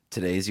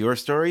Today's Your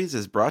Stories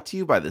is brought to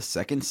you by the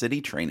Second City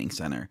Training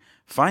Center.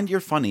 Find your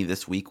funny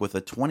this week with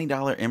a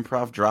 $20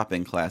 improv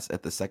drop-in class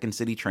at the Second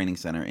City Training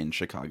Center in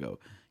Chicago.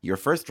 Your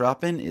first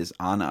drop-in is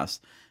on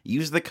us.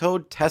 Use the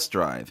code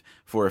TESTDRIVE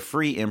for a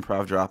free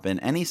improv drop-in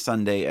any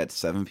Sunday at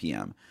 7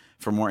 p.m.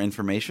 For more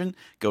information,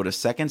 go to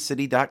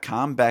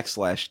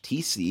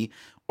secondcity.com/TC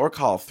or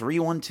call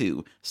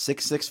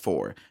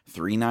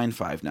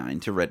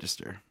 312-664-3959 to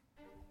register.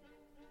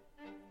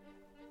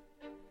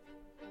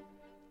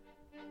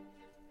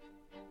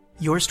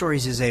 Your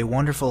Stories is a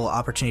wonderful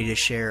opportunity to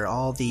share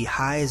all the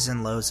highs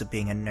and lows of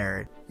being a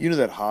nerd. You know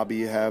that hobby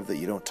you have that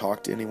you don't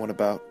talk to anyone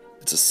about?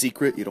 It's a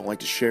secret you don't like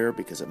to share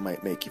because it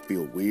might make you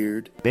feel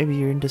weird. Maybe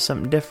you're into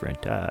something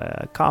different.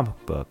 Comic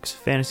books,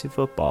 fantasy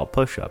football,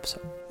 push-ups.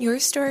 Your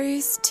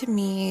Stories, to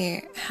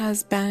me,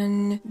 has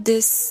been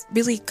this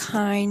really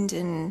kind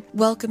and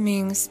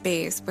welcoming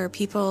space where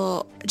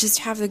people just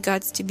have the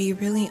guts to be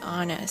really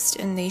honest,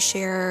 and they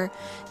share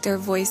their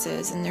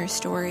voices and their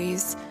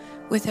stories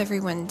with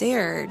everyone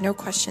there, no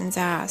questions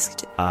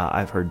asked.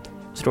 I've heard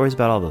stories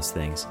about all those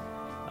things.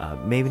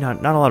 Maybe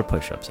not a lot of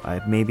push-ups. I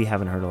maybe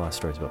haven't heard a lot of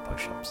stories about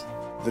push-ups.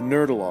 The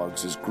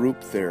Nerdalogs is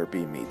group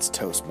therapy meets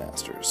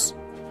Toastmasters.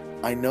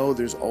 I know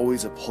there's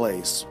always a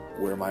place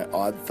where my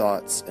odd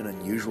thoughts and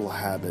unusual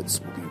habits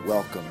will be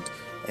welcomed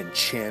and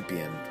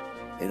championed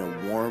in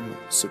a warm,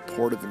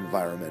 supportive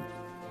environment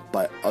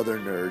by other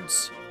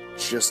nerds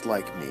just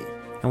like me.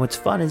 And what's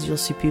fun is you'll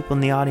see people in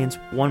the audience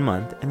 1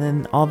 month, and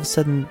then all of a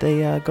sudden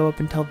they go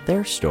up and tell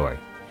their story.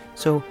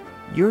 So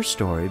your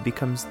story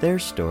becomes their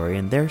story,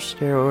 and their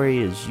story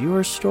is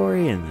your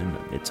story, and then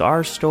it's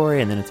our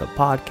story, and then it's a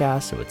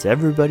podcast, so it's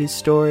everybody's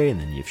story,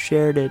 and then you've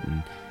shared it,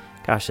 and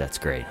gosh, that's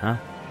great, huh?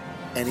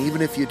 And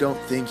even if you don't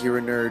think you're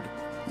a nerd,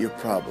 you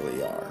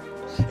probably are.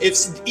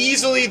 It's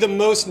easily the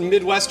most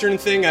Midwestern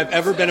thing I've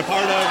ever been a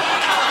part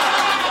of.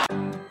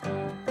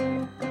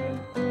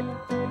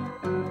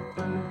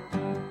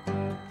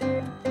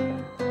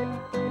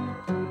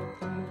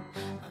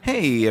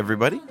 Hey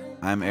everybody,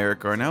 I'm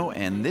Eric Arnault,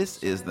 and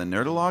this is the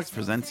Nerdalogs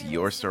Presents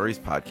Your Stories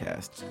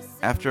podcast.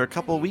 After a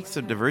couple weeks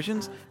of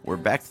diversions, we're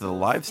back to the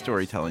live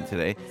storytelling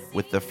today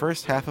with the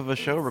first half of a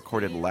show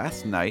recorded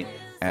last night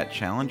at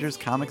Challenger's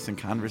Comics and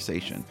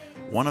Conversation,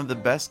 one of the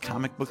best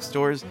comic book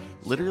stores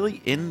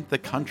literally in the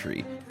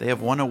country. They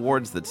have won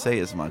awards that say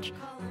as much,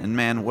 and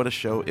man, what a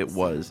show it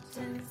was.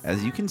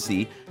 As you can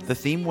see, the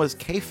theme was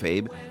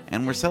kayfabe,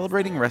 and we're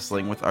celebrating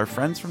wrestling with our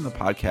friends from the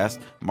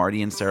podcast,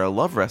 Marty and Sarah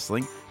Love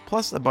Wrestling,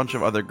 plus a bunch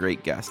of other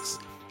great guests.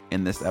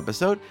 In this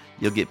episode,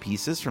 you'll get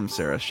pieces from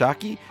Sarah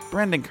Shockey,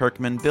 Brandon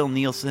Kirkman, Bill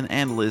Nielsen,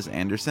 and Liz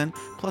Anderson,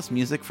 plus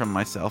music from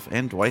myself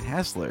and Dwight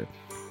Hassler.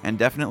 And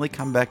definitely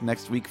come back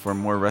next week for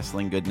more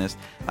wrestling goodness.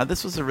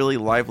 This was a really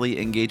lively,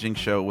 engaging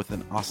show with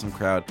an awesome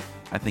crowd.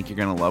 I think you're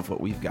going to love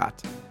what we've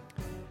got.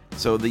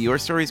 So the Your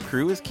Stories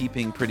crew is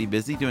keeping pretty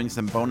busy doing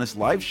some bonus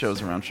live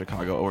shows around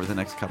Chicago over the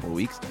next couple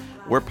weeks.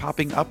 We're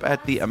popping up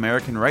at the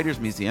American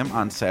Writers Museum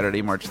on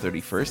Saturday, March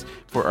 31st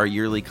for our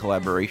yearly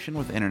collaboration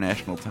with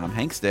International Tom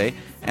Hanks Day,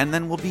 and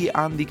then we'll be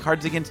on the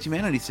Cards Against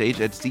Humanity stage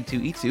at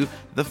C2E2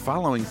 the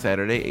following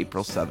Saturday,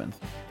 April 7th.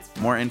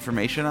 More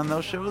information on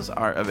those shows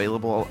are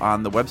available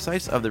on the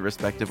websites of the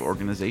respective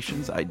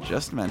organizations I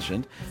just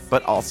mentioned,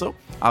 but also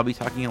I'll be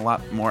talking a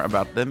lot more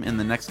about them in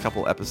the next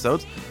couple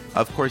episodes.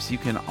 Of course, you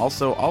can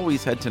also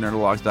always head to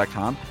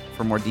nerdalogs.com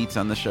for more deets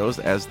on the shows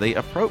as they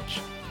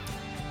approach.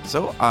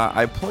 So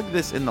I plugged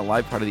this in the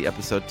live part of the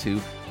episode too,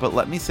 but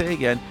let me say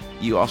again,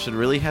 you all should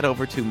really head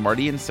over to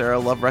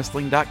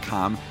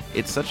martyandsarahlovewrestling.com.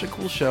 It's such a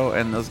cool show,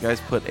 and those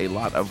guys put a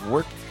lot of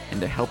work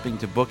into helping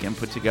to book and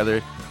put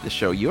together the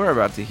show you're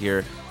about to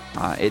hear.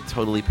 It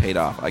totally paid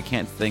off. I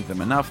can't thank them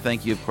enough.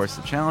 Thank you, of course,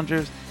 to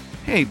Challengers.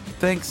 Hey,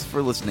 thanks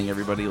for listening,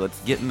 everybody. Let's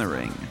get in the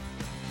ring.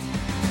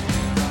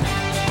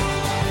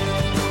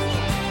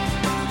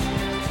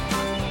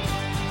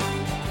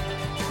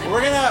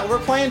 We're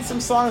playing some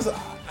songs.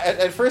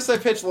 At first I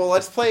pitched, well,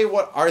 let's play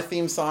what our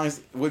theme songs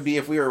would be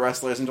if we were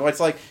wrestlers. And Dwight's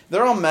like,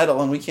 they're all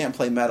metal and we can't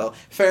play metal.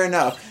 Fair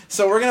enough.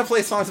 So we're going to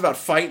play songs about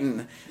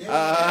fighting.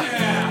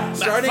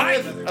 Starting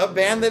with a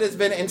band that has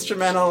been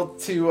instrumental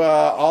to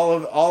all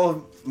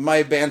of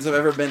my bands I've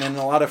ever been in,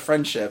 a lot of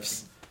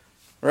friendships.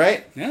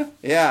 Right? Yeah.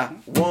 Yeah.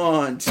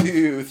 1,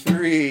 2,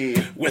 3.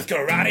 With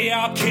karate,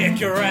 I'll kick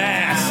your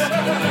ass.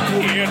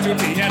 Here to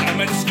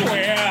Tiananmen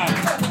Square.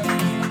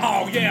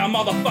 Oh yeah,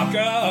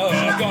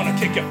 motherfucker. Gonna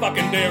kick your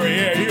fucking dairy.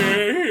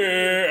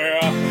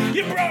 Yeah.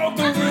 You broke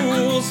the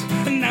rules.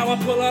 And now I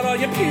pull out all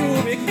your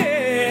pubic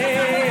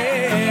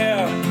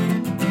hair.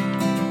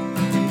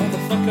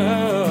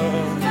 Motherfucker.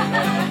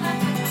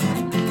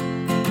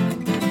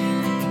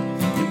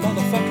 You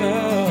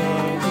motherfucker.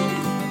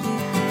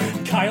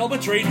 Kyle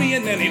betrayed me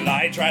and then he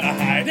lied, tried to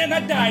hide, and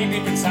I died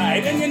deep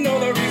inside, and you know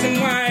the reason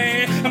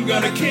why. I'm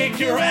gonna kick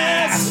your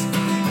ass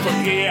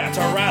from here to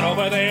right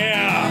over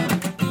there.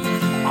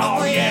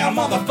 Oh yeah,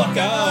 motherfucker,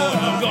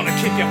 I'm gonna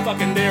kick your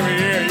fucking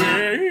dairy,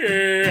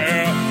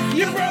 yeah.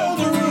 You broke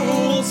the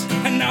rules,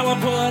 and now I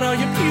pull out all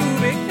your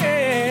pubic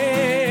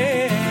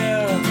hair.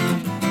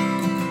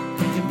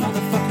 You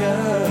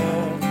motherfucker.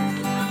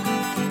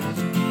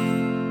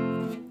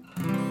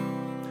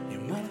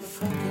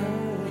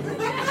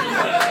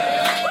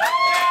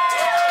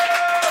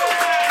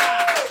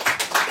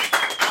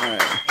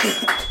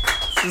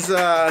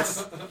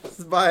 is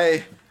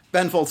by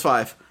Ben Folds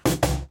 5.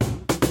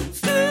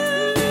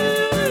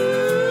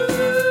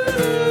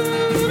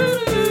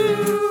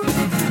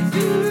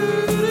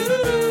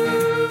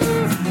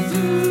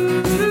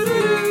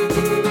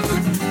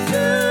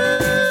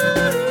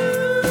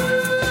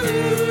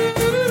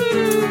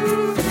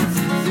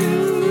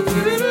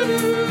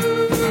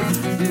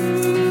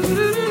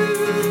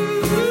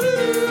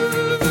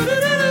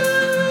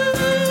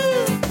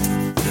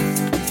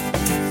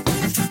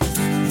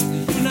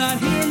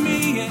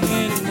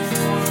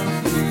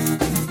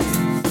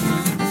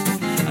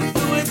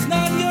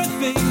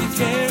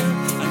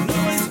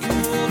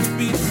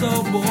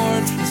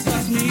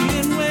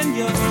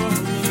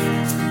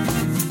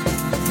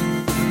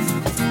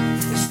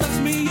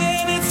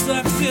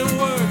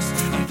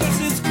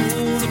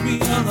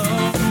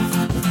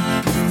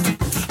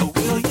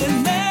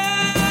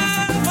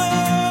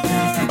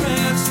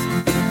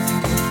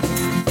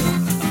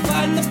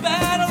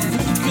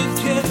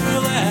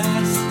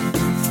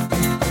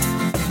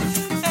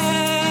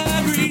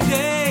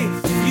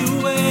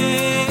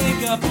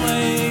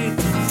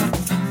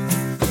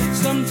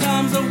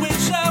 Sometimes I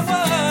wish I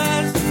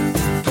was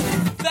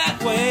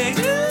that way.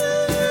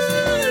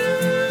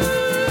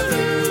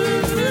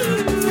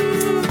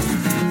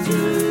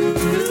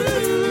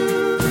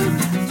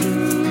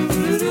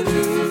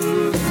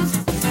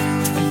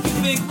 You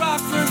think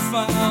Rockford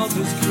Files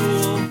is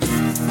cool,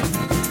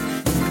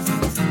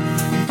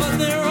 but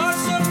there are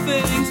some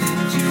things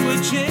that you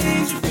would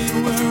change if it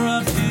were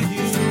up to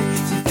you.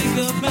 So think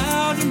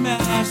about your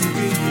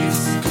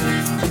masterpiece.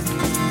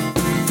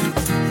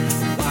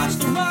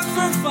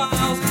 Rockford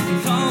Files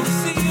and call the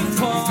Sea of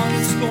Paul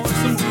and score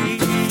some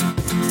weed.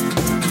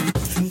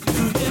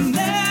 Do you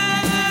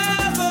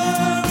never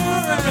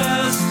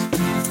rest?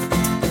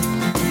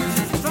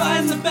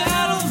 Fighting the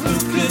battle, who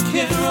could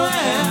care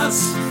less?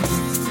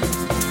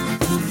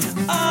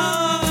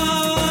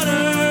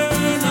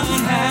 Unearned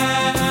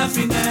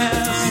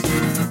unhappiness.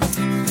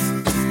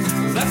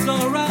 That's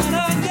alright, I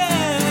guess.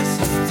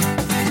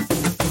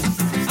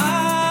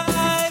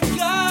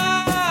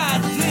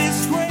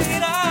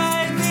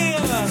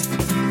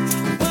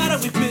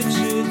 We pitch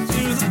it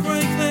to the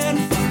Franklin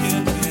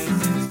fucking men.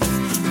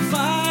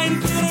 Find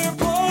bitter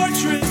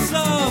portraits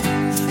of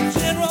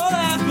general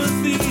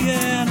apathy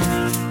and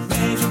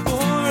major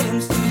boredom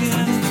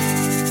singing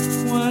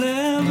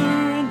whatever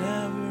and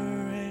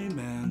ever,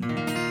 amen.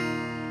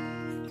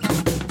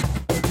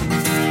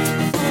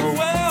 Oh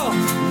well,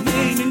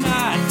 maybe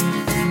not.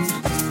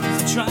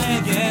 Try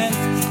again.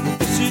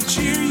 This should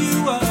cheer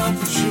you up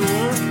for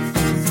sure.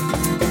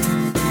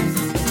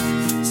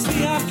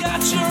 See, I've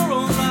got your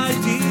own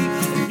ID.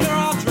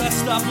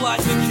 Dressed up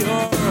like the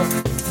Cure.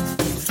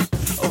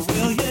 Or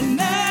will you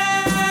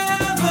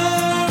never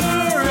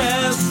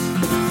rest?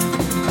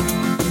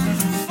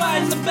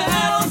 Fighting the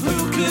battle, who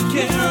could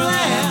care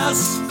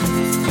less?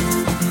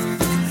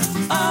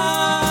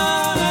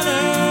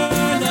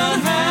 Unearned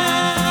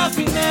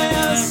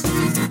unhappiness.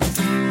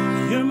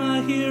 You're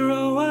my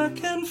hero, I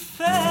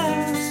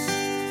confess.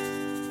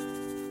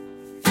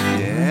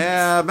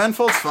 Yeah, Ben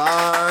Folds 5.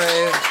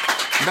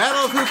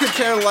 Battle of Who Could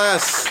Care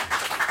Less.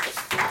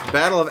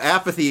 Battle of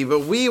apathy,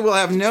 but we will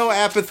have no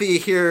apathy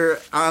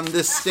here on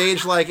this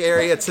stage-like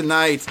area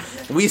tonight.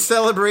 We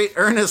celebrate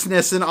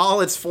earnestness in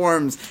all its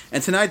forms,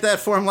 and tonight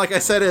that form, like I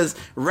said, is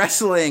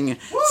wrestling.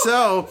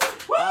 So,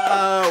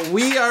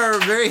 we are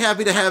very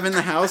happy to have in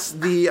the house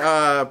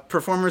the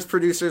performers,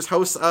 producers,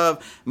 hosts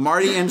of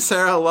Marty and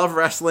Sarah Love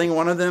Wrestling.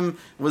 One of them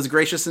was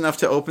gracious enough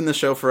to open the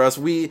show for us.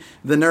 We,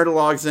 the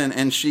Nerdologs,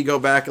 and she go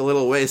back a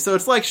little ways, so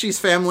it's like she's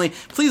family.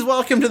 Please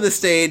welcome to the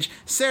stage,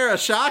 Sarah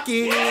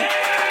Shockey. Yeah!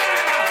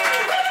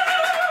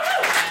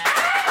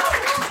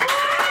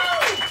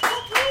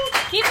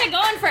 Keep it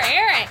going for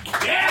Eric.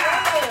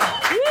 Yeah!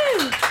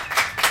 Woo!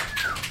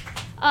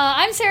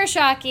 I'm Sarah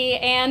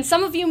Shockey, and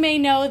some of you may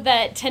know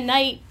that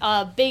tonight,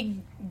 a big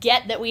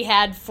get that we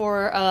had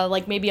for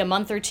like maybe a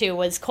month or two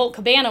was Colt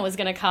Cabana was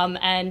going to come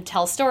and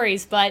tell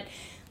stories, but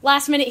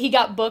last minute he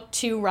got booked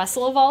to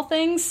wrestle of all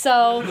things,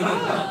 so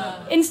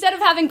instead of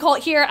having Colt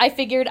here, I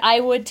figured I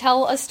would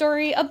tell a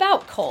story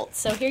about Colt,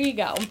 so here you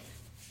go.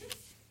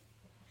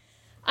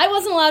 I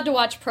wasn't allowed to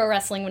watch pro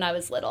wrestling when I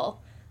was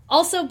little.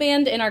 Also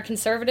banned in our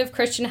conservative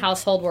Christian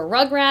household were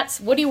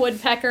Rugrats, Woody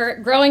Woodpecker,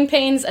 Growing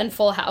Pains, and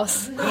Full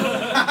House.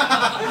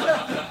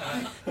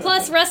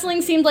 Plus,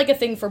 wrestling seemed like a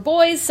thing for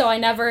boys, so I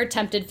never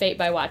tempted fate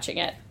by watching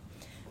it.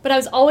 But I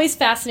was always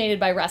fascinated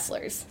by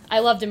wrestlers. I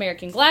loved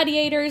American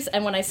Gladiators,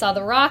 and when I saw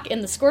The Rock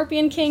in The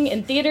Scorpion King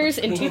in theaters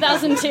in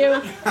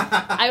 2002,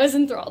 I was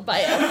enthralled by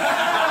it.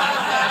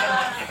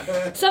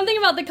 Something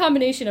about the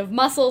combination of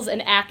muscles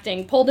and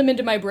acting pulled him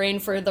into my brain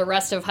for the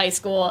rest of high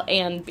school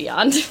and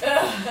beyond.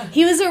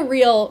 He was a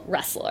real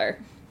wrestler.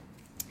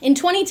 In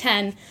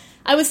 2010,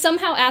 I was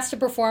somehow asked to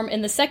perform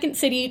in the Second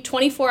City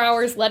 24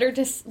 Hours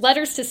Letters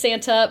to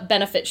Santa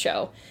benefit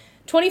show.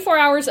 24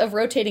 hours of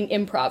rotating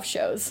improv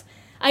shows.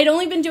 I'd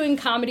only been doing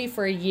comedy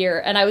for a year,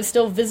 and I was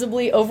still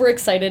visibly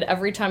overexcited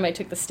every time I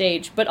took the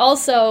stage. But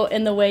also,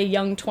 in the way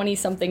young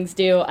 20-somethings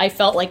do, I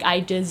felt like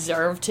I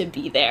deserved to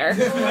be there.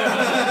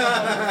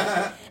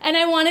 And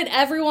I wanted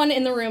everyone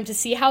in the room to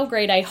see how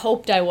great I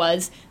hoped I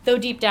was, though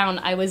deep down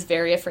I was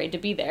very afraid to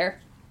be there.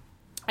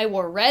 I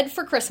wore red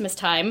for Christmas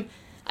time.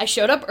 I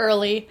showed up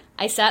early.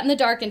 I sat in the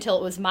dark until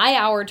it was my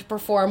hour to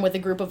perform with a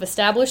group of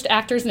established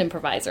actors and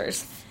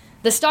improvisers.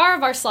 The star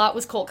of our slot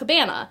was Colt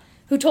Cabana,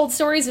 who told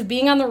stories of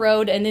being on the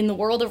road and in the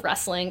world of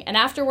wrestling, and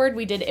afterward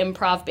we did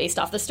improv based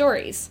off the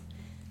stories.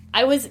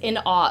 I was in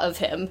awe of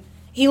him.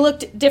 He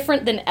looked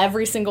different than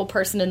every single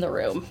person in the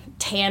room.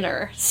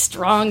 Tanner,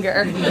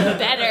 stronger,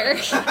 better.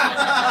 He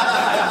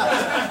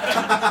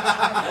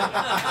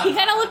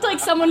kind of looked like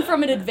someone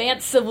from an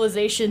advanced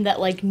civilization that,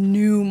 like,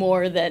 knew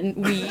more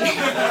than we.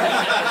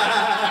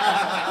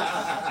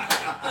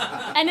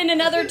 And in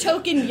another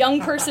token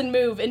young person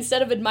move,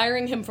 instead of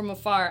admiring him from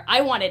afar,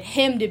 I wanted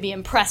him to be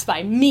impressed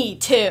by me,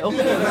 too.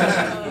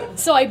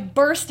 So I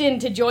burst in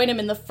to join him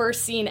in the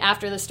first scene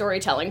after the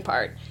storytelling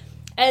part.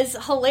 As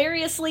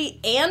hilariously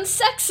and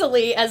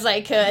sexily as I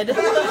could,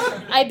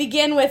 I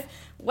begin with,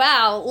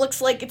 "Wow,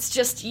 looks like it's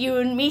just you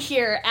and me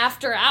here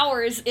after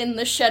hours in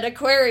the shed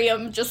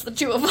aquarium, just the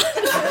two of us."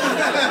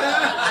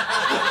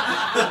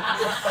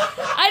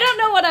 I don't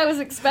know what I was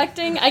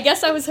expecting. I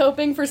guess I was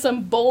hoping for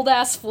some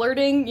bold-ass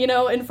flirting,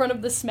 in front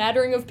of the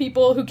smattering of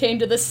people who came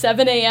to the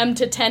 7 a.m.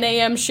 to 10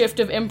 a.m. shift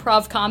of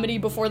improv comedy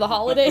before the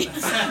holidays.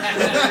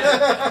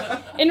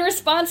 In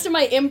response to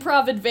my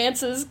improv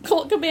advances,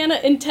 Colt Cabana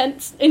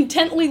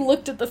intently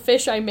looked at the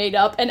fish I made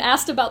up and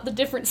asked about the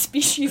different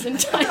species and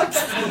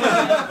types.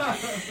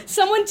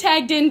 Someone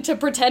tagged in to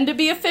pretend to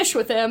be a fish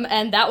with him,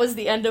 and that was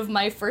the end of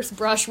my first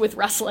brush with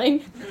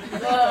wrestling.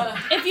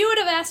 If you would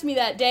have asked me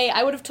that day,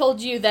 I would have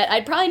told you that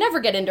I'd probably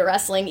never get into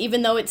wrestling,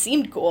 even though it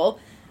seemed cool.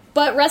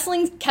 But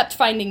wrestling kept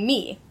finding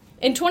me.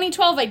 In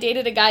 2012, I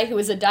dated a guy who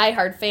was a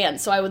diehard fan,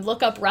 so I would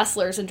look up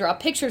wrestlers and draw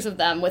pictures of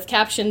them with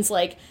captions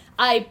like,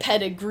 "I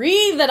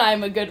pedigree that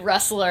I'm a good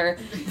wrestler,"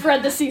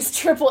 parentheses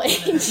Triple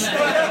H.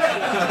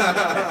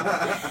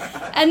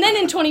 And then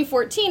in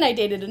 2014, I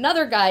dated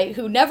another guy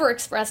who never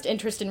expressed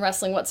interest in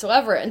wrestling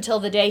whatsoever until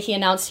the day he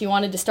announced he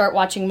wanted to start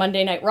watching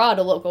Monday Night Raw at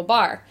a local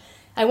bar.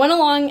 I went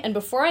along, and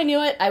before I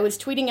knew it, I was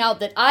tweeting out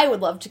that I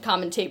would love to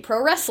commentate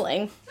pro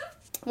wrestling.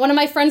 One of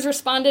my friends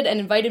responded and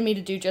invited me to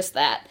do just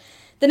that.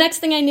 The next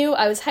thing I knew,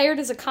 I was hired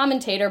as a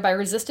commentator by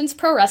Resistance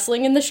Pro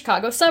Wrestling in the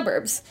Chicago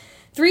suburbs.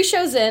 3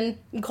 shows in,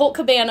 Colt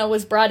Cabana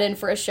was brought in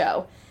for a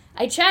show.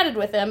 I chatted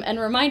with him and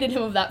reminded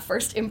him of that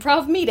first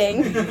improv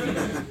meeting.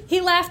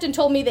 He laughed and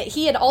told me that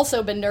he had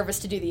also been nervous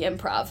to do the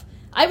improv.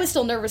 I was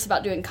still nervous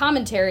about doing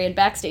commentary and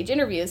backstage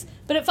interviews,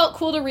 but it felt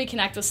cool to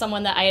reconnect with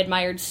someone that I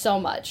admired so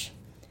much.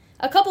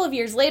 A couple of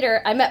years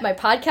later, I met my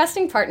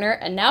podcasting partner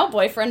and now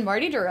boyfriend,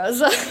 Marty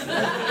DeRosa.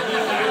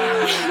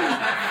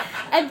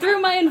 And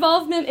through my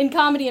involvement in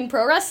comedy and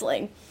pro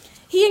wrestling.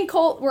 He and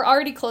Colt were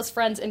already close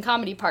friends and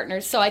comedy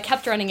partners, so I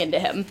kept running into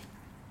him.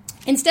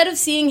 Instead of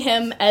seeing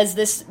him as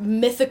this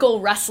mythical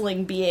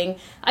wrestling being,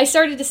 I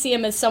started to see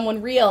him as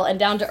someone real and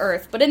down to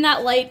earth, but in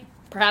that light,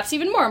 perhaps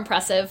even more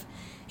impressive.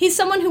 He's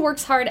someone who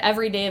works hard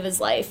every day of his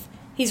life.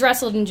 He's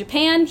wrestled in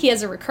Japan, he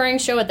has a recurring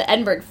show at the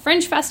Edinburgh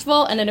Fringe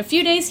Festival, and in a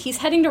few days, he's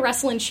heading to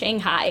wrestle in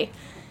Shanghai.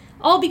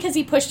 All because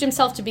he pushed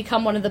himself to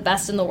become one of the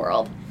best in the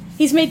world.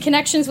 He's made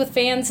connections with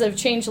fans that have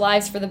changed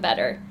lives for the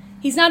better.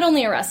 He's not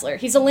only a wrestler,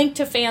 he's a link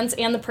to fans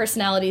and the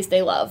personalities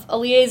they love, a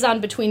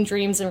liaison between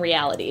dreams and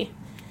reality.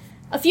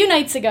 A few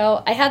nights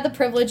ago, I had the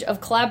privilege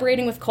of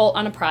collaborating with Colt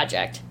on a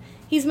project.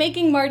 He's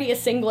making Marty a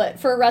singlet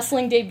for a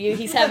wrestling debut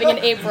he's having in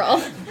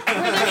April.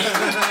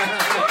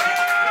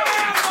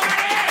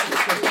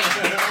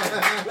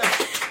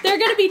 They're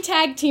going to be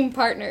tag team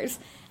partners,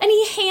 and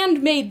he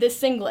handmade this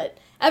singlet.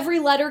 Every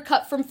letter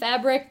cut from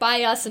fabric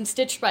by us and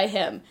stitched by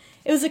him.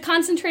 It was a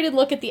concentrated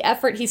look at the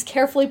effort he's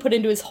carefully put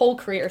into his whole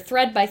career,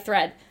 thread by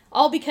thread,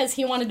 all because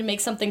he wanted to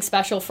make something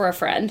special for a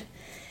friend.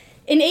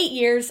 In 8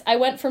 years, I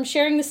went from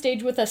sharing the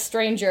stage with a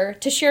stranger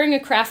to sharing a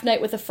craft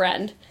night with a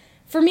friend.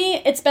 For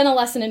me, it's been a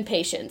lesson in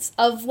patience,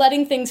 of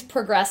letting things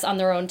progress on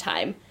their own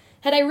time.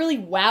 Had I really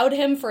wowed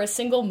him for a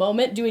single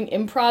moment doing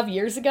improv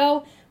years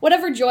ago,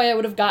 whatever joy I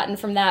would have gotten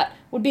from that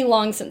would be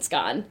long since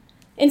gone.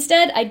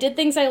 Instead, I did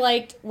things I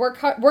liked,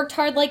 worked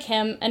hard like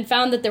him, and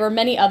found that there were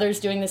many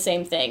others doing the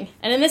same thing.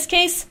 And in this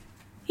case,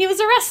 he was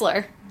a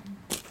wrestler.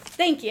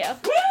 Thank you.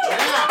 Thank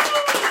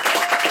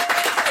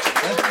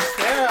you,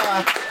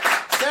 Sarah.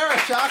 Sarah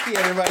Shockey,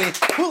 everybody.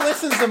 Who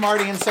listens to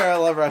Marty and Sarah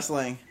Love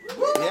Wrestling?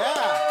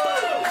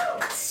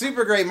 Yeah.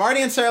 Super great.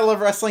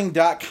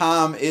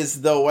 MartyandSarahLoveWrestling.com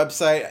is the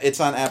website. It's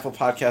on Apple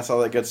Podcasts,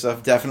 all that good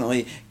stuff.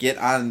 Definitely get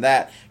on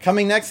that.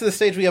 Coming next to the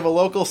stage, we have a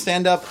local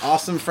stand-up,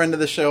 awesome friend of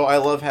the show. I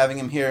love having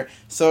him here.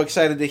 So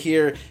excited to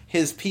hear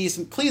his piece.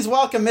 Please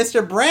welcome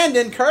Mr.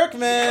 Brandon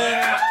Kirkman.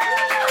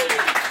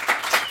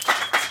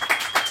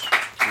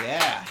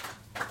 Yeah.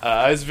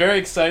 I was very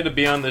excited to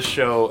be on this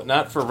show,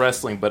 not for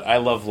wrestling, but I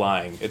love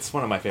lying. It's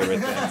one of my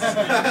favorite things.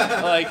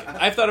 Like,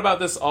 I've thought about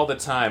this all the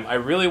time. I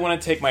really want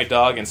to take my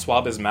dog and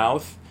swab his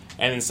mouth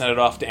and then send it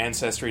off to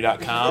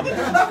Ancestry.com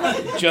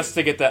just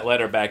to get that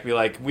letter back. Be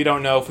like, we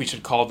don't know if we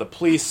should call the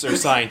police or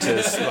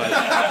scientists,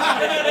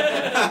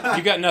 but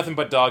you got nothing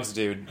but dogs,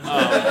 dude. But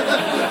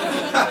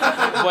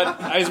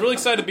I was really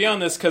excited to be on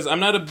this because I'm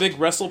not a big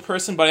wrestle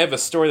person, but I have a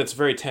story that's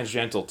very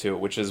tangential to it,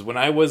 which is when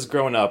I was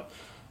growing up,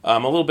 a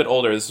little bit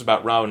older, this was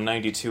about around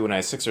 92 when I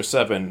was 6 or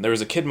 7, there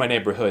was a kid in my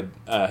neighborhood,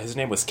 his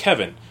name was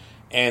Kevin,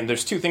 and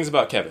there's two things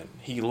about Kevin.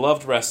 He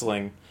loved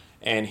wrestling,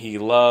 and he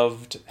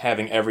loved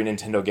having every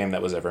Nintendo game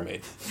that was ever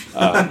made.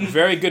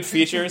 Very good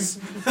features.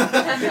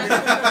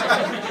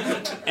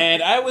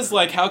 And I was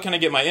like, how can I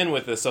get my in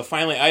with this? So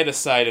finally I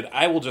decided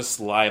I will just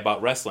lie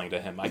about wrestling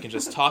to him. I can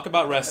just talk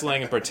about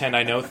wrestling and pretend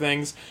I know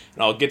things,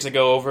 and I'll get to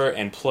go over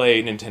and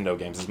play Nintendo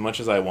games as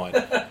much as I want.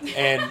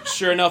 And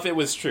sure enough, it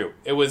was true.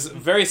 It was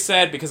very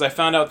sad because I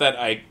found out that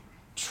I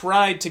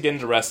tried to get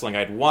into wrestling.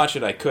 I'd watch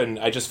it, I couldn't.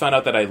 I just found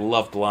out that I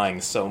loved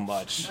lying so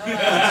much.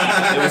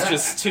 It was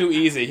just too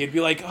easy. He'd be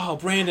like, oh,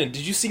 Brandon,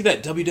 did you see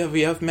that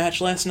WWF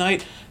match last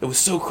night? It was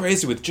so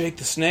crazy with Jake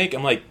the Snake.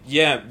 I'm like,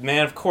 yeah,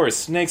 man, of course.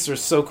 Snakes are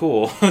so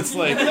cool. It's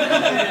like,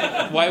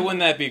 why wouldn't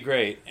that be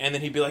great? And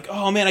then he'd be like,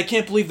 oh, man, I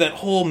can't believe that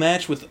whole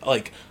match with,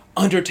 like,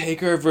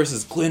 Undertaker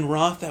versus Glenn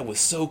Roth, that was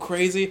so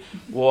crazy.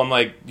 Well, I'm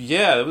like,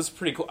 yeah, that was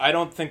pretty cool. I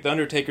don't think the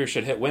Undertaker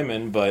should hit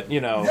women, but,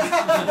 you know.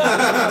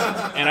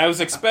 And I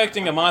was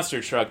expecting a monster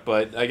truck,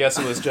 but I guess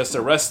it was just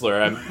a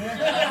wrestler. It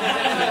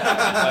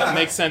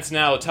makes sense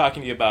now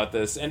talking to you about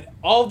this. And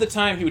all the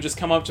time he would just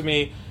come up to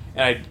me,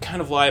 and I'd kind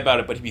of lie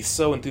about it, but he'd be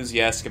so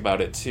enthusiastic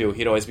about it, too.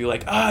 He'd always be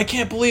like, I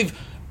can't believe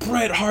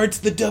Bret Hart's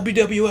the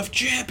WWF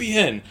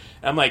champion. And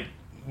I'm like,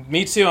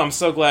 me too. I'm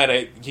so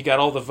glad he got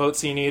all the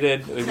votes he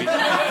needed. We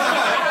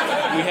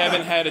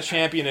haven't had a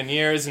champion in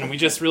years, and we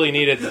just really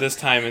need it this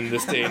time in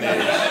this day and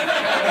age.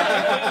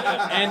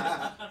 And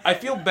I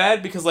feel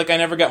bad because, like, I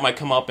never got my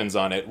comeuppance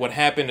on it. What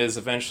happened is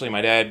eventually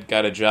my dad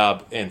got a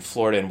job in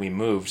Florida, and we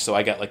moved, so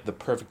I got, like, the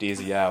perfect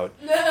easy out.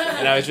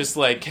 And I was just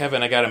like,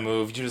 Kevin, I gotta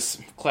move.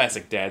 Just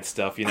classic dad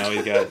stuff, you know.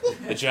 He got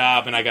a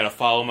job, and I gotta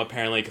follow him,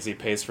 apparently, because he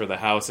pays for the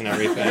house and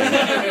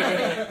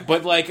everything.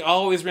 But, like, I'll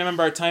always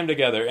remember our time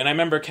together. And I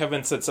remember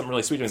Kevin said something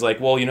really sweet. He was like,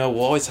 well, you know,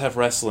 we'll always have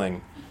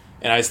wrestling.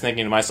 And I was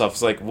thinking to myself,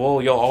 it's like,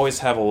 well, you'll always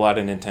have a lot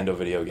of Nintendo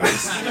video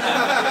games.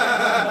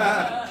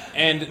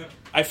 And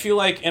I feel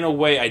like, in a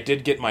way, I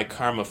did get my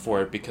karma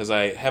for it because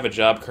I have a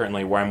job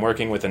currently where I'm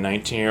working with a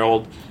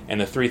 19-year-old,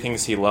 and the three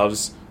things he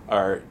loves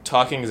are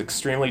talking is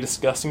extremely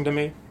disgusting to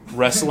me,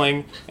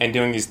 wrestling, and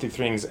doing these two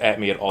things at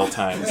me at all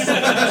times.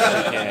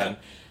 And,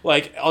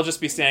 like, I'll just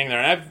be standing there,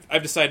 and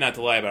I've decided not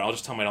to lie about it. I'll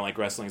just tell him I don't like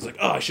wrestling. He's like,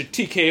 oh, I should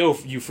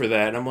TKO you for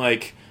that. And I'm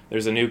like,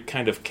 there's a new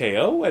kind of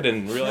KO? I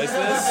didn't realize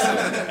this.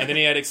 And then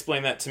he had to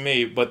explain that to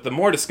me. But the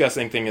more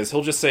disgusting thing is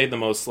he'll just say the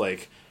most,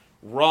 like,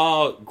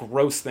 raw,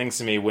 gross things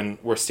to me when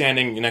we're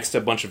standing next to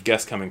a bunch of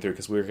guests coming through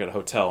because we were at a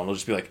hotel, and he'll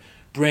just be like,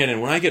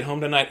 Brandon, when I get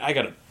home tonight, I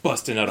gotta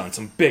bust a nut on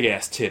some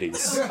big-ass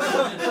titties.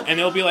 And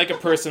it'll be like a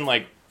person,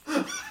 like,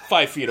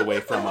 5 feet away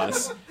from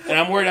us. And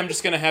I'm worried I'm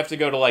just going to have to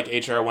go to, like,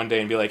 HR one day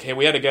and be like, hey,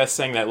 we had a guest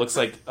saying that it looks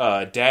like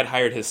Dad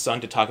hired his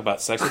son to talk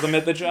about sex with him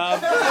at the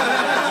job,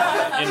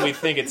 and we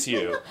think it's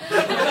you.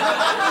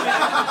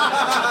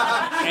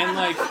 And,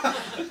 like,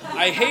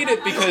 I hate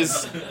it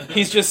because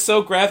he's just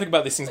so graphic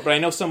about these things, but I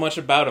know so much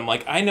about him.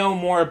 Like, I know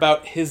more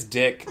about his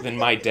dick than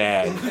my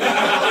dad.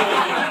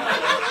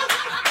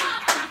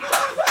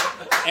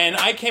 And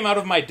I came out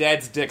of my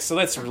dad's dick, so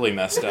that's really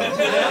messed up.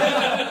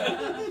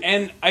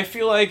 And I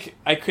feel like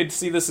I could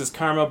see this as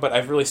karma, but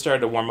I've really started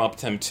to warm up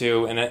to him,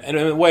 too. And in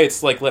a way,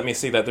 it's like, let me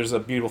see that there's a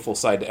beautiful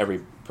side to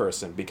every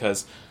person.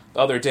 Because the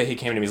other day he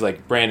came to me, he's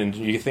like, Brandon,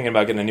 are you thinking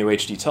about getting a new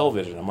HD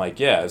television? I'm like,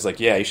 yeah. I was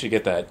like, yeah, you should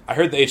get that. I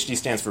heard the HD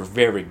stands for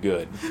very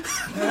good.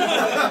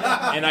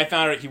 And I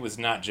found out he was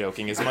not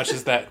joking, as much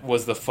as that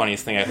was the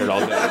funniest thing I heard all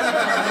day.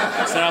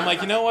 So I'm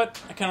like, you know what?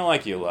 I kind of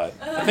like you a lot.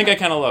 I think I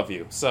kind of love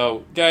you.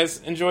 So, guys,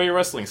 enjoy your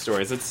wrestling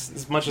stories. It's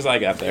as much as I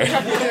got there.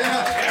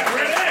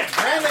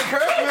 Brandon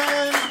Kirkman!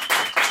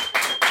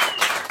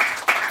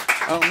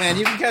 Oh, man,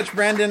 you can catch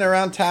Brandon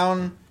around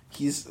town.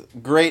 He's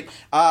great.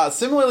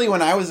 Similarly,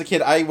 when I was a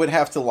kid, I would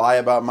have to lie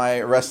about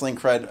my wrestling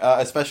cred,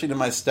 especially to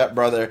my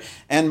stepbrother.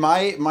 And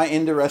my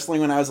into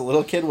wrestling when I was a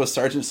little kid was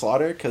Sergeant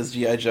Slaughter, because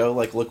G.I. Joe,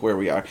 like, look where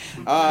we are.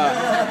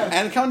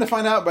 And come to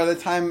find out, by the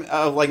time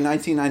of, like,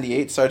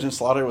 1998, Sergeant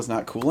Slaughter was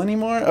not cool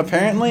anymore,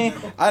 apparently.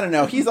 I don't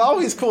know. He's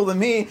always cool to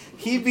me.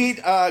 He beat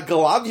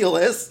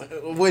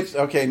Globulus, which,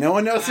 okay, no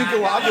one knows who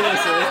Globulus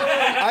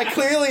is. I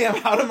clearly am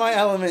out of my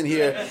element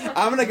here.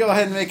 I'm going to go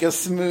ahead and make a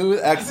smooth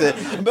exit.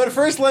 But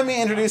first, let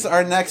me introduce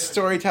our next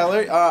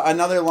storyteller,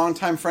 another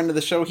longtime friend of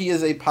the show. He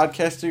is a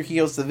podcaster. He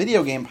hosts a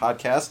video game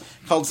podcast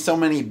called So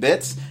Many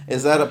Bits.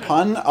 Is that a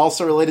pun?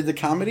 Also related to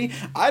comedy?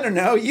 I don't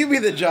know. You be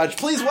the judge.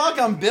 Please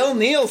welcome Bill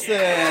Nielsen.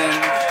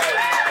 Yeah,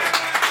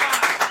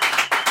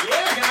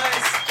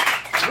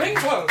 guys. Ring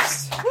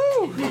close.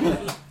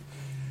 Woo.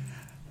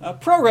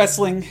 pro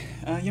wrestling,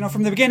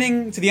 from the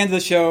beginning to the end of the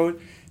show,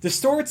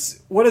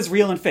 distorts what is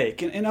real and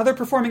fake. In other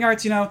performing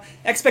arts,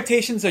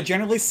 expectations are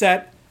generally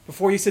set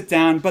before you sit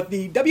down, but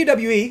the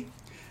WWE,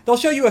 they'll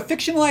show you a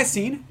fictionalized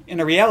scene in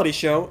a reality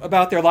show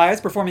about their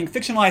lives performing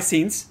fictionalized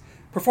scenes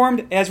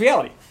performed as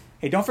reality.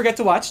 Hey, don't forget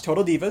to watch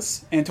Total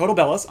Divas and Total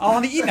Bellas, all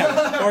on the E!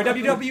 Network, or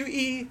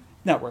WWE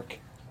Network.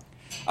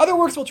 Other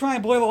works will try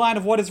and blur the line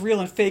of what is real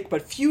and fake,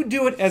 but few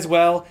do it as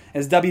well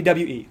as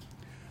WWE.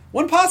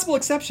 One possible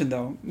exception,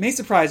 though, may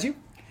surprise you,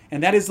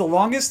 and that is the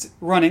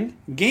longest-running,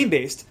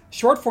 game-based,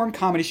 short-form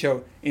comedy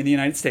show in the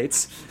United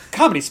States,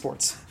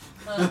 ComedySportz.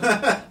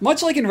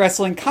 Much like in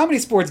wrestling,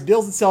 ComedySportz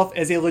bills itself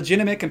as a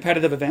legitimate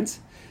competitive event.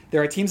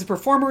 There are teams of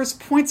performers,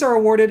 points are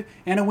awarded,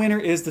 and a winner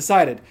is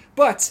decided.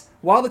 But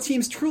while the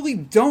teams truly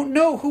don't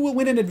know who will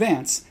win in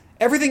advance,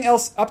 everything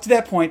else up to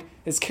that point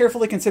is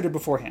carefully considered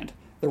beforehand.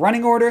 The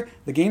running order,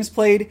 the games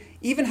played,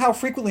 even how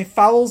frequently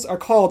fouls are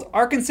called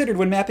are considered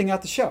when mapping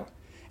out the show.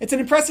 It's an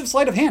impressive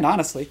sleight of hand,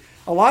 honestly.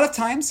 A lot of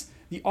times,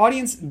 the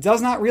audience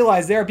does not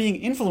realize they are being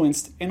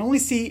influenced and only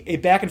see a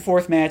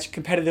back-and-forth match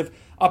competitive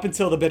up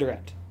until the bitter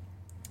end.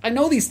 I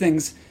know these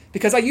things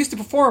because I used to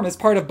perform as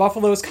part of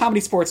Buffalo's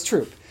ComedySportz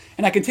troupe,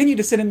 and I continue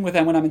to sit in with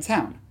them when I'm in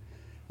town.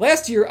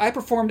 Last year, I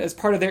performed as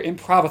part of their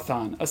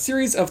Improvathon, a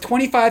series of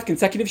 25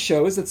 consecutive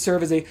shows that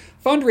serve as a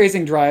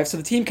fundraising drive so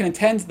the team can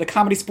attend the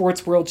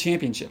ComedySportz World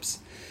Championships.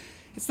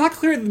 It's not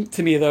clear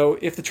to me, though,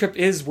 if the trip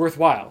is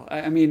worthwhile.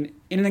 I mean,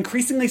 in an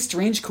increasingly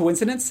strange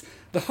coincidence,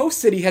 the host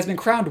city has been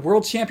crowned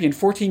world champion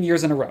 14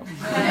 years in a row.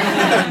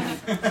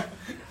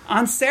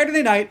 On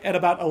Saturday night at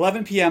about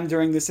 11 p.m.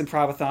 during this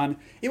Improvathon,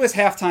 it was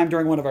halftime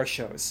during one of our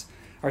shows.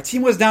 Our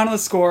team was down on the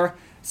score,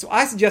 so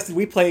I suggested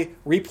we play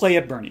Replay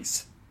at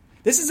Bernie's.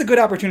 This is a good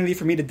opportunity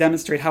for me to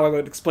demonstrate how I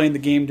would explain the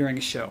game during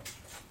a show.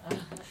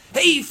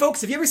 Hey, folks,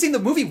 have you ever seen the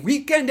movie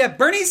Weekend at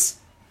Bernie's?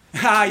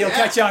 You'll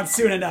catch on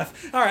soon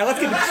enough. All right, let's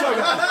get the show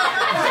going.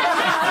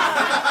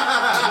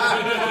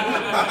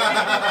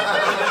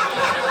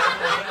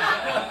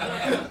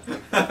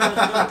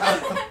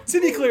 To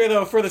be clear,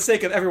 though, for the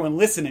sake of everyone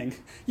listening,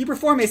 you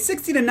perform a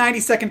 60 to 90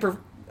 second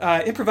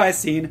improvised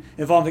scene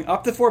involving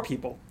up to 4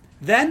 people.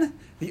 Then,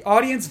 the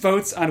audience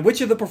votes on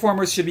which of the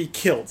performers should be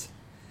killed.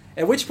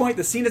 At which point,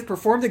 the scene is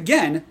performed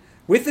again,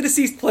 with the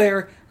deceased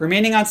player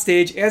remaining on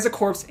stage as a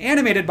corpse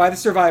animated by the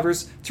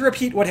survivors to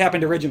repeat what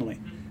happened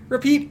originally.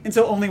 Repeat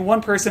until only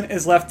one person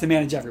is left to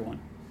manage everyone.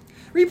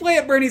 Replay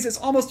at Bernie's is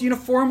almost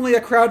uniformly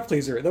a crowd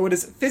pleaser, though it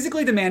is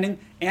physically demanding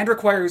and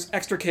requires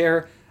extra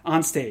care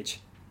on stage.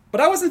 But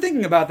I wasn't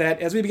thinking about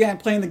that as we began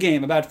playing the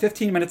game about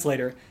 15 minutes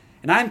later,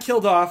 and I'm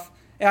killed off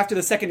after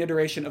the second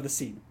iteration of the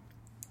scene.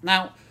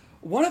 Now,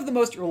 one of the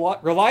most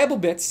reliable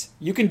bits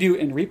you can do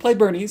in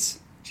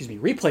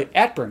Replay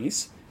at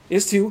Bernie's,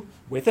 is to,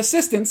 with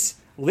assistance,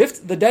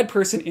 lift the dead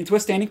person into a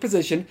standing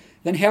position,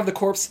 then have the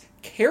corpse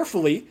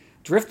carefully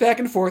drift back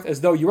and forth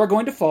as though you are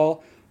going to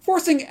fall,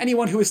 forcing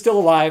anyone who is still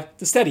alive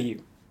to steady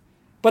you.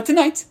 But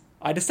tonight,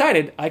 I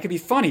decided I could be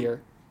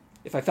funnier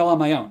if I fell on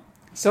my own.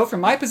 So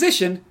from my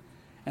position,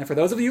 and for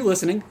those of you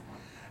listening,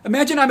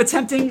 imagine I'm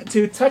attempting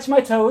to touch my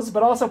toes,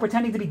 but also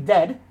pretending to be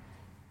dead.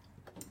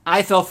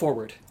 I fell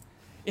forward.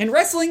 In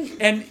wrestling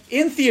and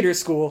in theater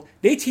school,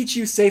 they teach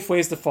you safe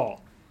ways to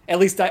fall. At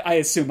least I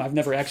assume. I've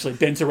never actually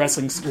been to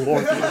wrestling school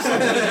or theater school.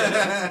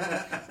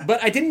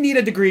 But I didn't need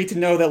a degree to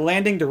know that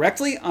landing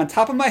directly on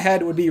top of my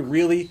head would be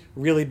really,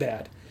 really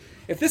bad.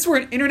 If this were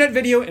an internet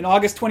video in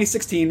August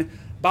 2016,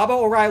 Baba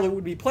O'Reilly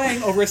would be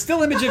playing over a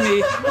still image of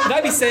me, and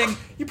I'd be saying,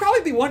 "You'd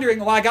probably be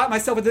wondering why I got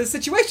myself into this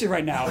situation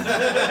right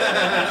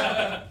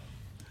now."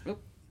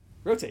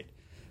 Rotate.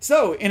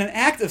 So, in an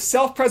act of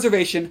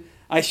self-preservation,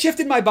 I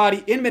shifted my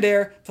body in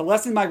midair to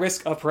lessen my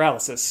risk of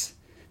paralysis.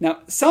 Now,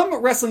 some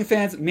wrestling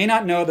fans may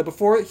not know that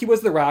before he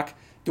was The Rock,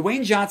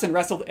 Dwayne Johnson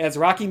wrestled as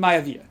Rocky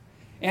Maivia.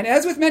 And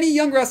as with many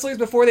young wrestlers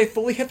before they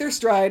fully hit their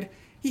stride,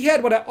 he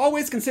had what I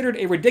always considered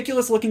a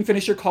ridiculous-looking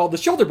finisher called the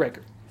shoulder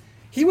breaker.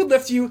 He would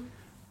lift you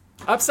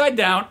upside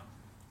down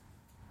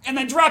and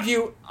then drop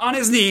you on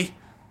his knee,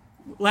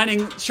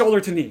 landing shoulder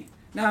to knee.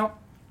 Now,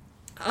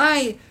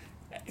 I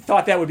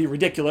thought that would be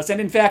ridiculous,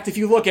 and in fact, if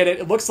you look at it,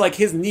 it looks like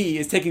his knee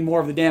is taking more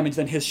of the damage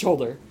than his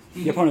shoulder,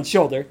 the opponent's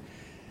shoulder.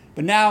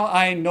 But now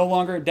I no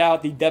longer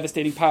doubt the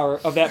devastating power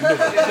of that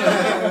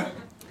maneuver.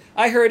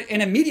 I heard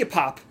an immediate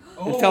pop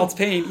and felt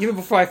pain even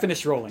before I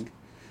finished rolling.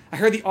 I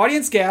heard the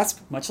audience gasp,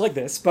 much like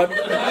this, but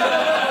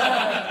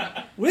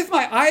with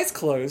my eyes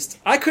closed,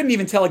 I couldn't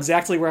even tell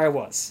exactly where I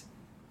was.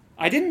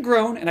 I didn't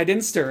groan and I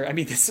didn't stir. I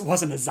mean, this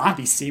wasn't a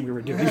zombie scene we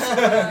were doing.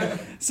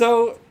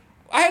 So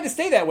I had to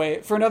stay that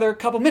way for another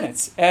couple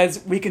minutes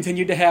as we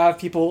continued to have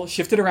people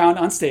shifted around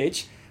on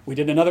stage. We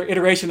did another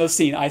iteration of the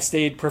scene. I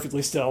stayed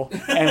perfectly still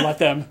and let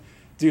them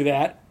do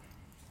that.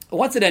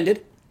 Once it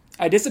ended,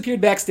 I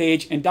disappeared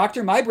backstage, and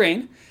Dr. My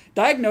Brain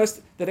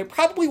diagnosed that it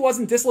probably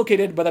wasn't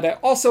dislocated, but that I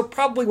also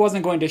probably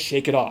wasn't going to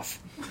shake it off.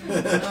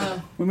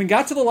 When we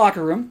got to the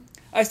locker room,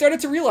 I started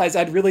to realize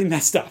I'd really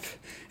messed up,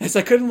 as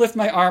I couldn't lift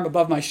my arm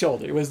above my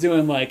shoulder. It was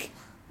doing like,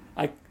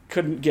 I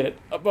couldn't get it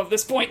above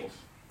this point.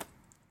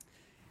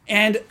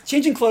 And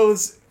changing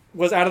clothes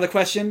was out of the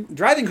question.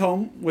 Driving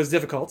home was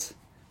difficult,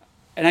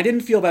 and I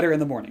didn't feel better in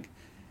the morning.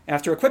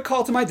 After a quick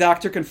call to my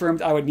doctor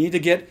confirmed I would need to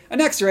get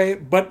an x-ray,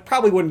 but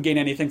probably wouldn't gain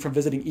anything from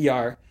visiting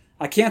ER,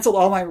 I canceled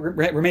all my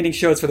remaining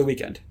shows for the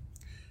weekend.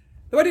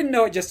 Though I didn't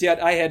know it just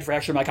yet, I had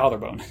fractured my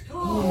collarbone.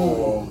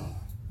 Oh.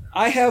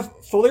 I have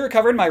fully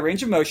recovered my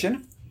range of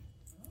motion,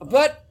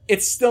 but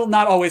it's still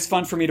not always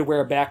fun for me to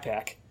wear a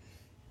backpack.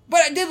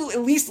 But I did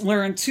at least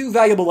learn 2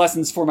 valuable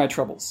lessons for my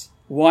troubles.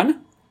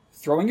 1,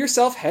 throwing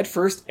yourself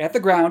headfirst at the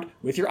ground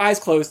with your eyes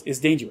closed is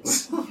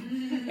dangerous.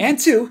 And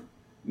 2,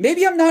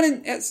 maybe I'm not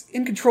as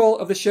in control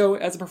of the show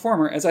as a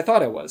performer as I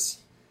thought I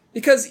was.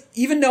 Because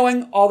even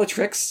knowing all the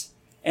tricks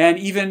and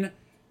even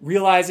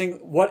realizing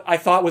what I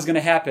thought was going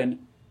to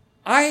happen,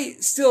 I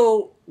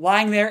still,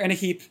 lying there in a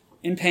heap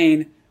in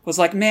pain, was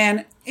like,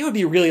 man, it would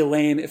be really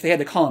lame if they had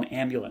to call an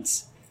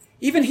ambulance.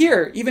 Even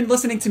here, even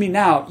listening to me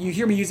now, you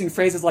hear me using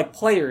phrases like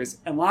players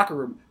and locker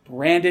room,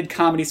 branded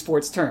comedy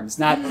sports terms,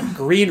 not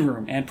green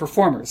room and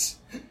performers.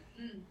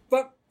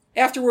 But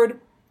afterward,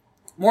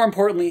 more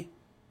importantly,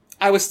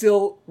 I was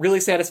still really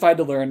satisfied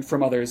to learn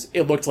from others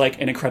it looked like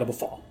an incredible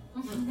fall.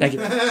 Thank you.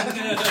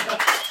 Yeah!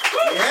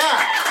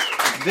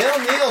 Bill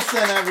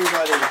Nielsen,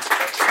 everybody.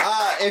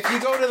 If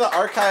you go to the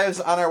archives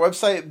on our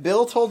website,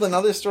 Bill told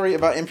another story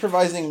about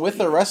improvising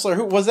with a wrestler.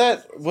 Who was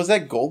that? Was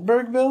that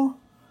Goldberg, Bill?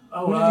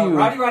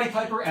 Rowdy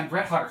Piper and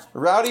Bret Hart.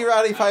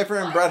 Rowdy Piper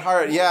and Bret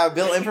Hart. Yeah,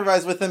 Bill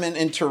improvised with them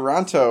in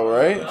Toronto,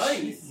 right?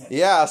 Nice.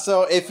 Yeah,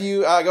 so if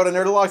you go to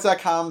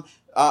nerdalogs.com,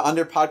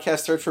 under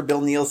podcast search for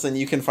Bill Nielsen,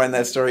 you can find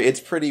that story. It's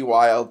pretty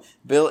wild.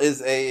 Bill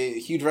is a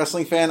huge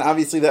wrestling fan.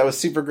 Obviously, that was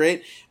super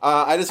great.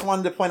 I just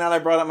wanted to point out I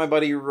brought up my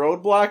buddy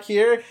Roadblock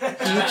here.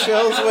 He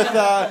chills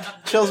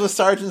with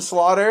Sergeant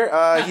Slaughter.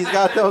 He's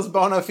got those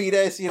bona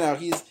fides. You know,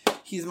 he's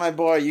my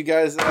boy. You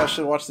guys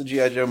should watch the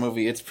G.I. Joe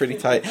movie. It's pretty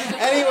tight.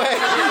 Anyway,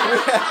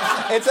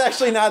 it's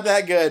actually not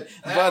that good,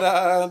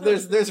 but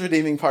there's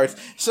redeeming parts.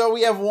 So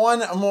we have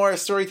one more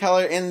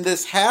storyteller in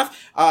this half.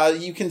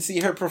 You can see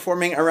her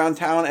performing around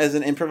town as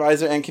an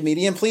improviser and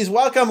comedian. Please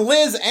welcome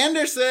Liz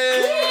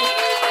Anderson.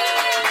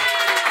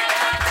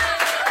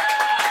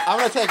 I'm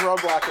going to take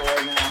Roadblock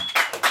away now.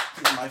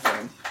 He's my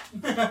friend.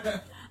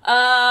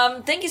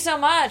 Thank you so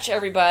much,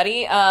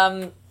 everybody.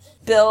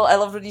 Bill, I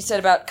loved what you said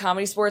about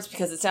Comedy Sports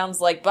because it sounds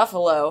like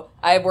Buffalo.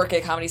 I work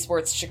at Comedy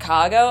Sports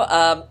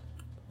Chicago.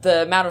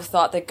 The amount of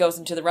thought that goes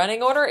into the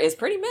running order is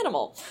pretty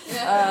minimal on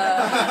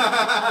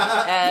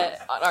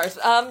ours.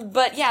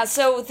 But yeah,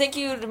 so thank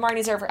you to Marty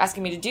and Sarah for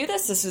asking me to do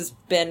this. This has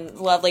been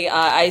lovely.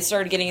 I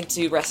started getting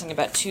into wrestling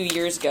about 2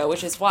 years ago,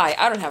 which is why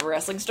I don't have a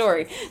wrestling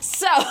story.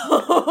 So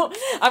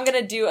I'm going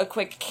to do a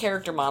quick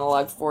character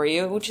monologue for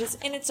you, which is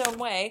in its own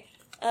way.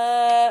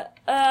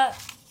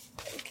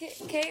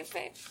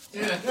 Kayfabe.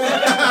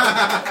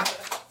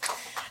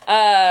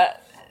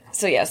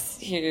 So yes,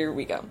 here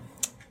we go.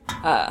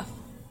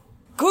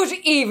 Good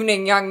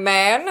evening, young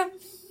man.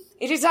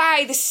 It is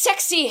I, the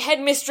sexy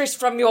headmistress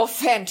from Your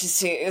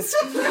Fantasies.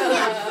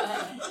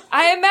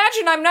 I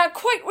imagine I'm not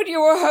quite what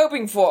you were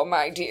hoping for,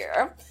 my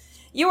dear.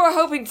 You were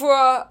hoping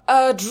for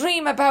a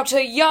dream about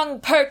a young,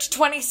 pert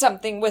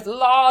 20-something with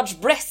large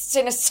breasts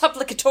and a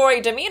supplicatory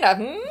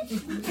demeanor,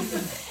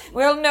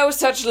 Well, no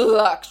such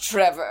luck,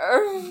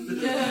 Trevor.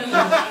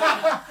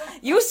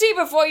 You see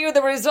before you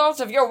the result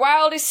of your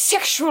wildest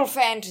sexual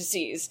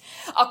fantasies.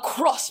 A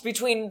cross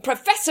between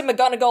Professor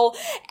McGonagall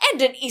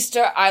and an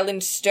Easter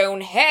Island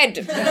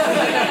Stonehead.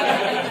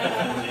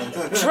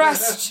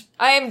 Trust,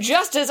 I am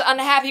just as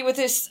unhappy with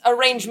this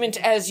arrangement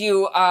as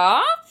you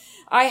are.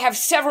 I have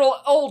several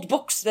old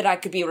books that I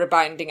could be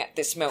rebinding at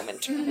this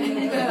moment.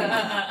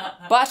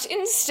 But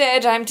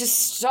instead, I'm to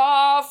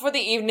starve for the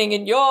evening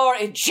in your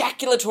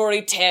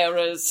ejaculatory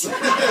terrors.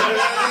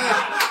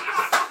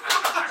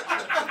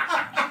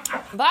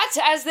 But,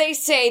 as they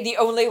say, the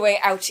only way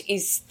out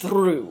is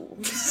through.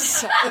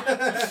 So,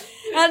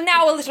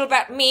 now a little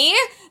about me.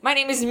 My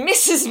name is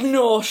Mrs.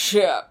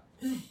 Norshire.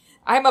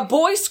 I'm a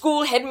boys'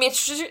 school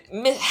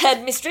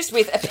headmistress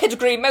with a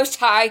pedigree most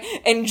high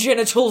and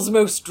genitals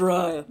most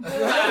dry.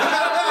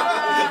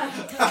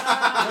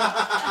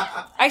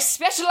 I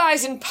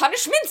specialize in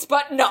punishments,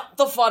 but not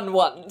the fun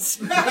ones.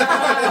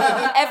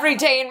 Every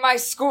day in my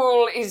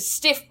school is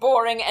stiff,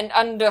 boring, and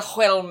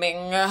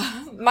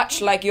underwhelming,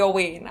 much like your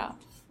wiener.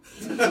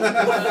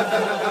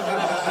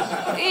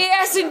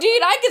 Yes,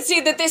 indeed, I can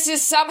see that this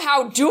is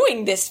somehow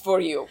doing this for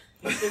you.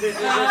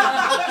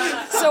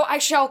 So I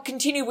shall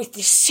continue with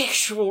the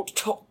sexual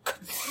talk.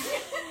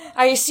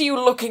 I see you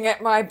looking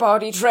at my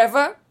body,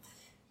 Trevor.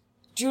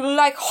 Do you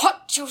like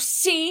what you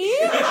see?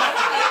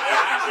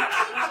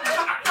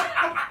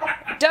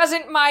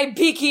 Doesn't my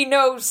beaky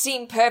nose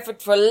seem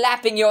perfect for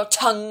lapping your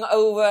tongue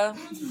over?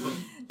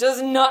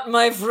 Does not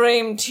my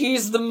frame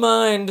tease the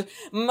mind,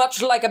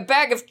 much like a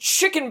bag of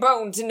chicken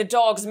bones in a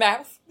dog's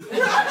mouth? Does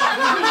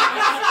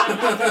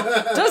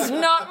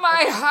not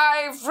my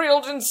high,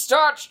 frilled, and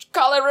starched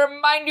collar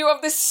remind you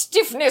of the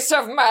stiffness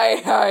of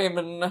my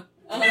hymen?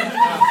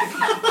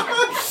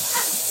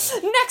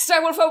 Next, I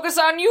will focus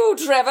on you,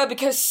 Trevor,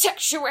 because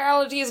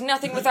sexuality is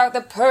nothing without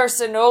the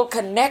personal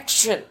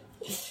connection.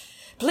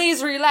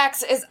 Please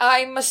relax as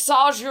I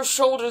massage your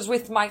shoulders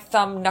with my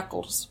thumb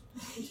knuckles.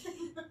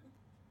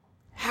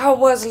 How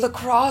was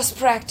lacrosse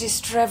practice,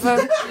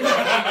 Trevor?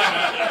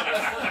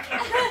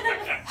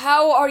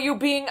 How are you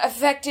being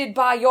affected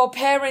by your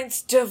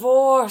parents'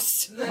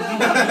 divorce?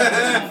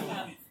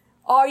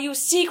 Are you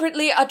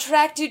secretly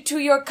attracted to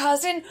your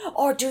cousin,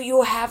 or do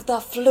you have the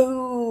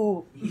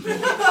flu?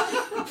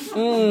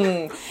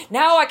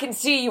 Now I can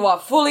see you are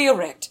fully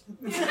erect.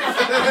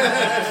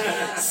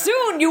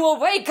 Soon you will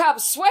wake up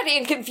sweaty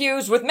and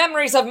confused with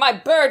memories of my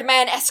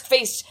Birdman-esque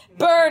face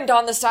burned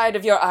on the side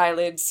of your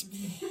eyelids.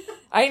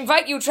 I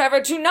invite you,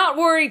 Trevor, to not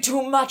worry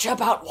too much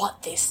about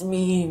what this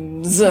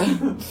means.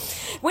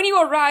 When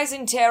you arise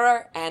in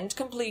terror and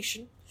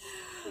completion,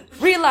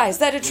 realize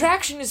that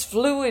attraction is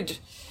fluid,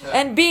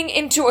 and being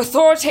into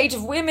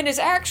authoritative women is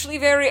actually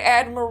very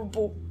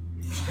admirable.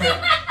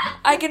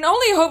 I can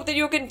only hope that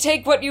you can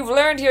take what you've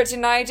learned here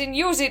tonight and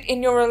use it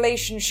in your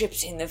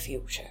relationships in the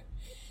future.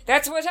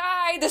 That's what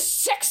I, the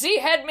sexy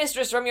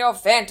headmistress from your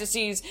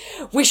fantasies,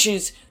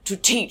 wishes to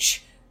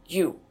teach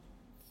you.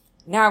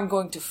 Now I'm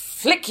going to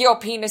flick your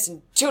penis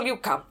until you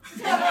come.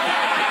 Thank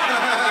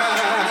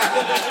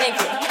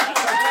you.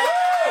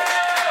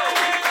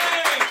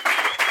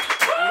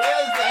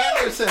 Liz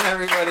Anderson,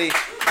 everybody.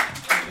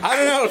 I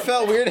don't know, it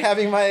felt weird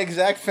having my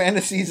exact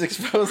fantasies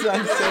exposed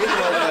on stage like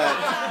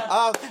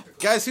that.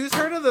 Guys, who's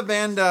heard of the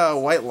band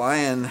White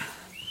Lion?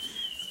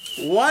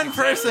 One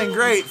person,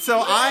 great.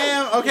 So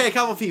okay, a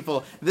couple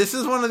people. This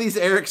is one of these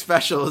Eric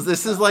specials.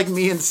 This is like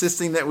me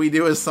insisting that we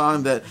do a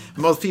song that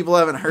most people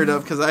haven't heard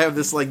of because I have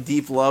this like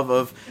deep love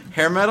of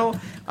hair metal.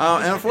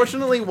 And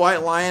unfortunately,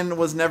 White Lion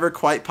was never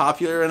quite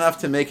popular enough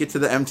to make it to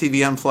the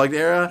MTV Unplugged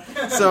era.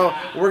 So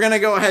we're going to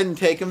go ahead and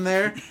take them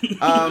there.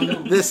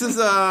 This is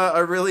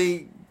a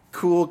really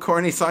cool,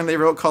 corny song they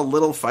wrote called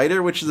Little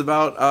Fighter, which is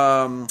about...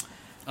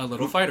 a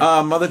little fighter.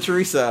 Mother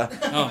Teresa.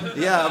 Oh.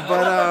 Yeah,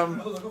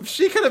 but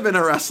she could have been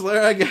a wrestler,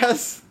 I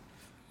guess.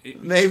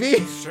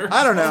 Maybe? Sure.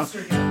 I don't know. So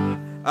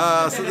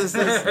this is...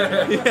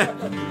 Yeah.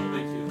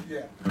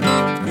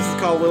 This is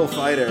called Little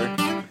Fighter.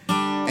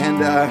 And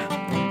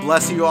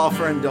bless you all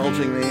for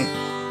indulging me.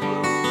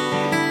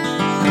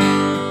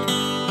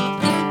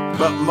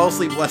 But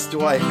mostly bless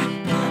Dwight.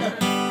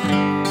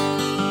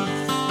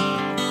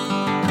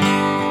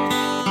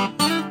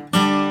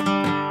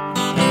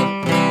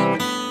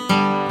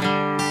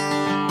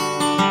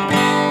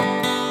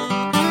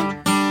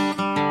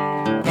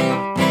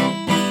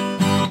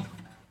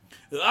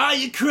 Are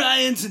you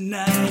crying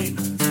tonight?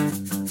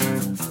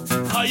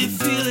 Are you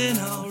feeling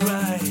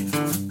alright?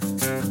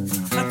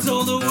 I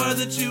told the world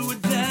that you were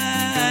down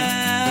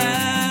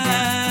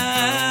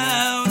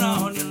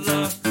on your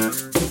luck.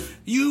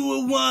 You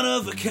were one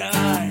of a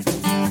kind,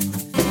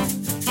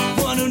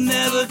 one who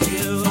never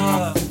give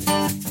up,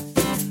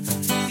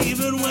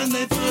 even when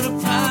they put a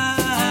price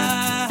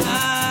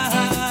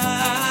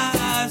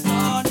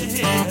on your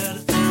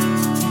head.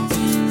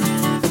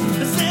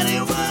 Has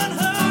anyone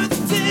heard the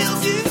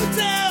tales you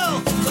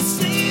tell, or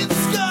seen the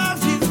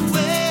scars you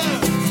wear?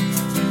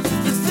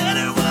 Does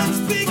anyone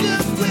speak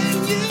up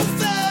when you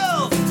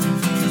fell?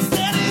 Does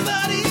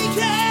anybody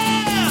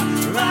care?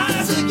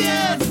 Rise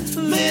again,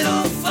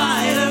 little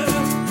fighter,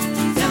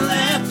 and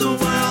let the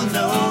world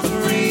know the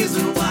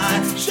reason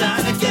why.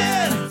 Shine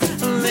again,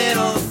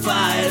 little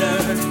fighter,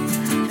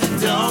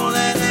 and don't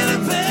let it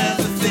affect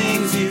the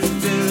things you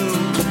do.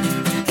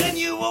 And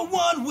you are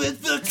one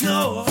with the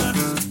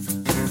gods,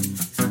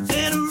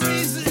 and a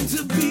reason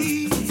to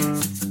be.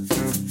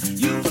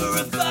 You were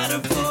a fighter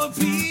for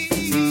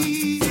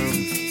peace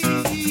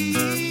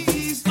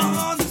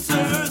on this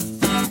earth.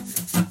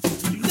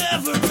 You're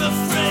never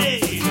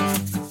afraid.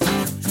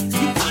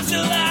 You put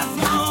your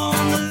life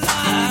on the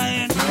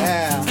line,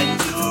 Yeah.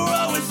 and you were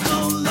always so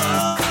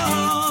long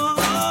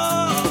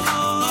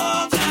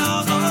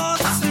out on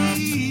the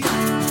sea.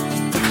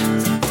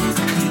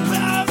 You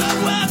have a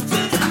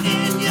weapon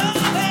in your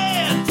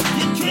hand.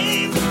 You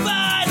came to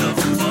fight a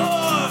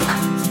war.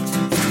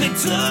 They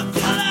took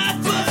your life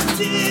but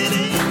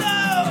didn't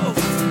know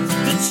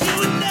that you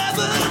would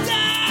never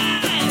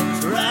die.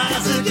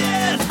 Rise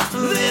again,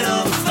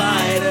 little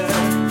fighter,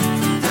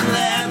 and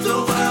let the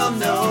world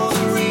know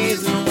the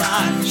reason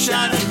why.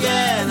 Shine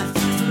again,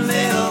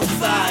 little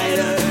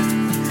fighter,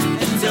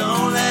 and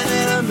don't let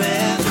it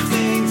amend the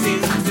things you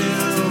do.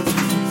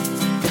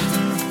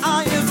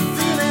 Are you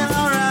feeling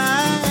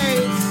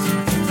alright?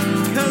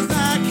 'Cause I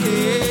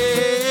care.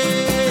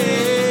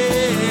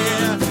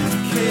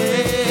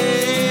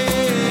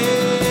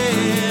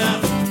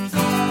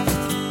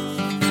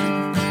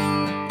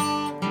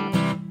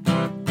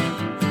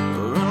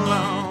 Run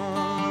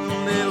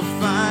along, little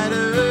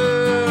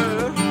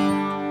fighter.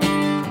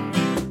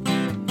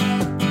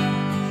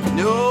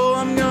 No,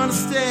 I'm gonna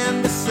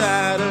stand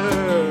beside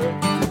her.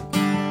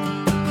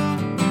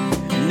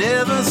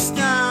 Never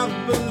stop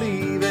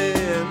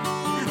believing.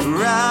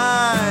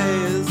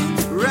 Rise,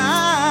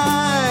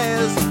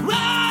 rise,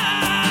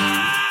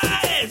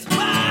 rise,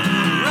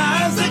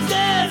 rise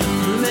again,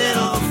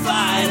 little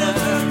fighter,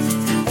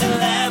 and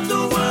let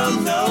the world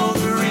know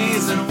the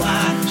reason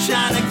why.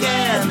 Shine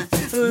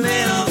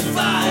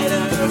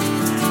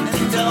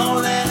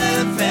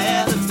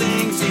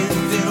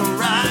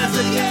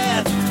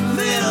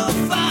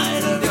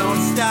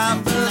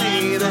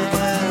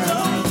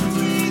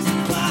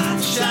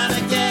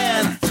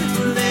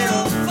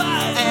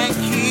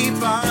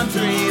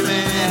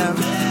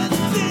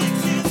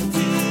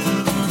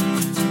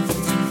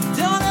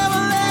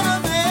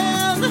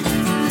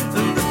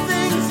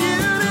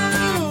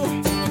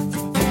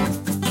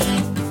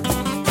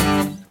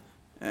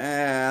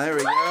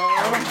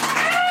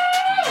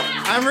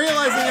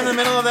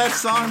that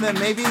song that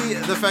maybe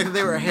the fact that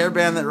they were a hair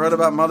band that wrote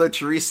about Mother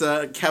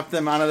Teresa kept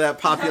them out of that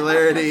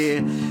popularity.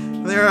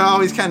 They were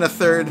always kind of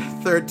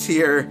third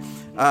tier,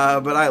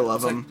 but I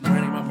love them. Like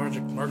writing about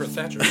Margaret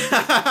Thatcher.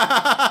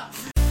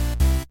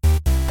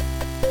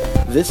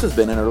 This has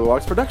been a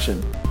Nerdalogs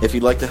production. If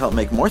you'd like to help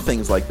make more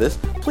things like this,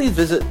 please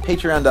visit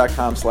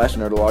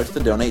patreon.com/nerdalogs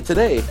to donate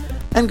today.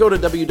 And go to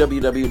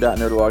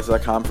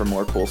www.nerdalogs.com for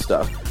more cool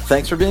stuff.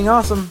 Thanks for being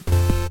awesome.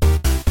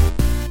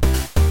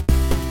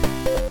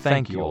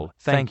 Thank you all.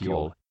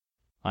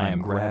 I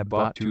am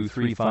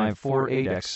GrabBot23548X.